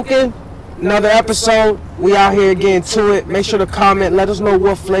smoking? Another episode. We out here getting to it. Make sure to comment. Let us know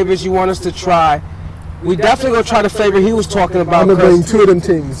what flavors you want us to try. We definitely gonna try the flavor he was talking about. I'm gonna bring 2 of them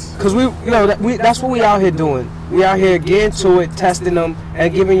things. Cause that's what we out here doing. We out here getting to it, testing them,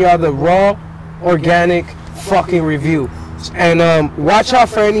 and giving y'all the raw, organic fucking review. And watch out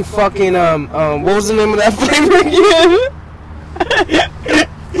for any fucking what was the name of that flavor again?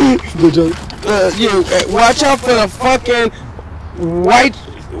 Good joke. Watch out for the fucking white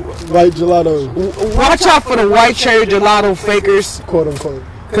gelato. Watch out for the white cherry gelato fakers. Quote unquote.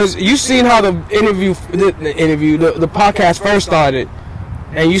 Cause you seen how the podcast first started,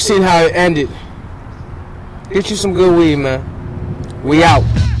 and you seen how it ended. Get you some good weed, man. We out.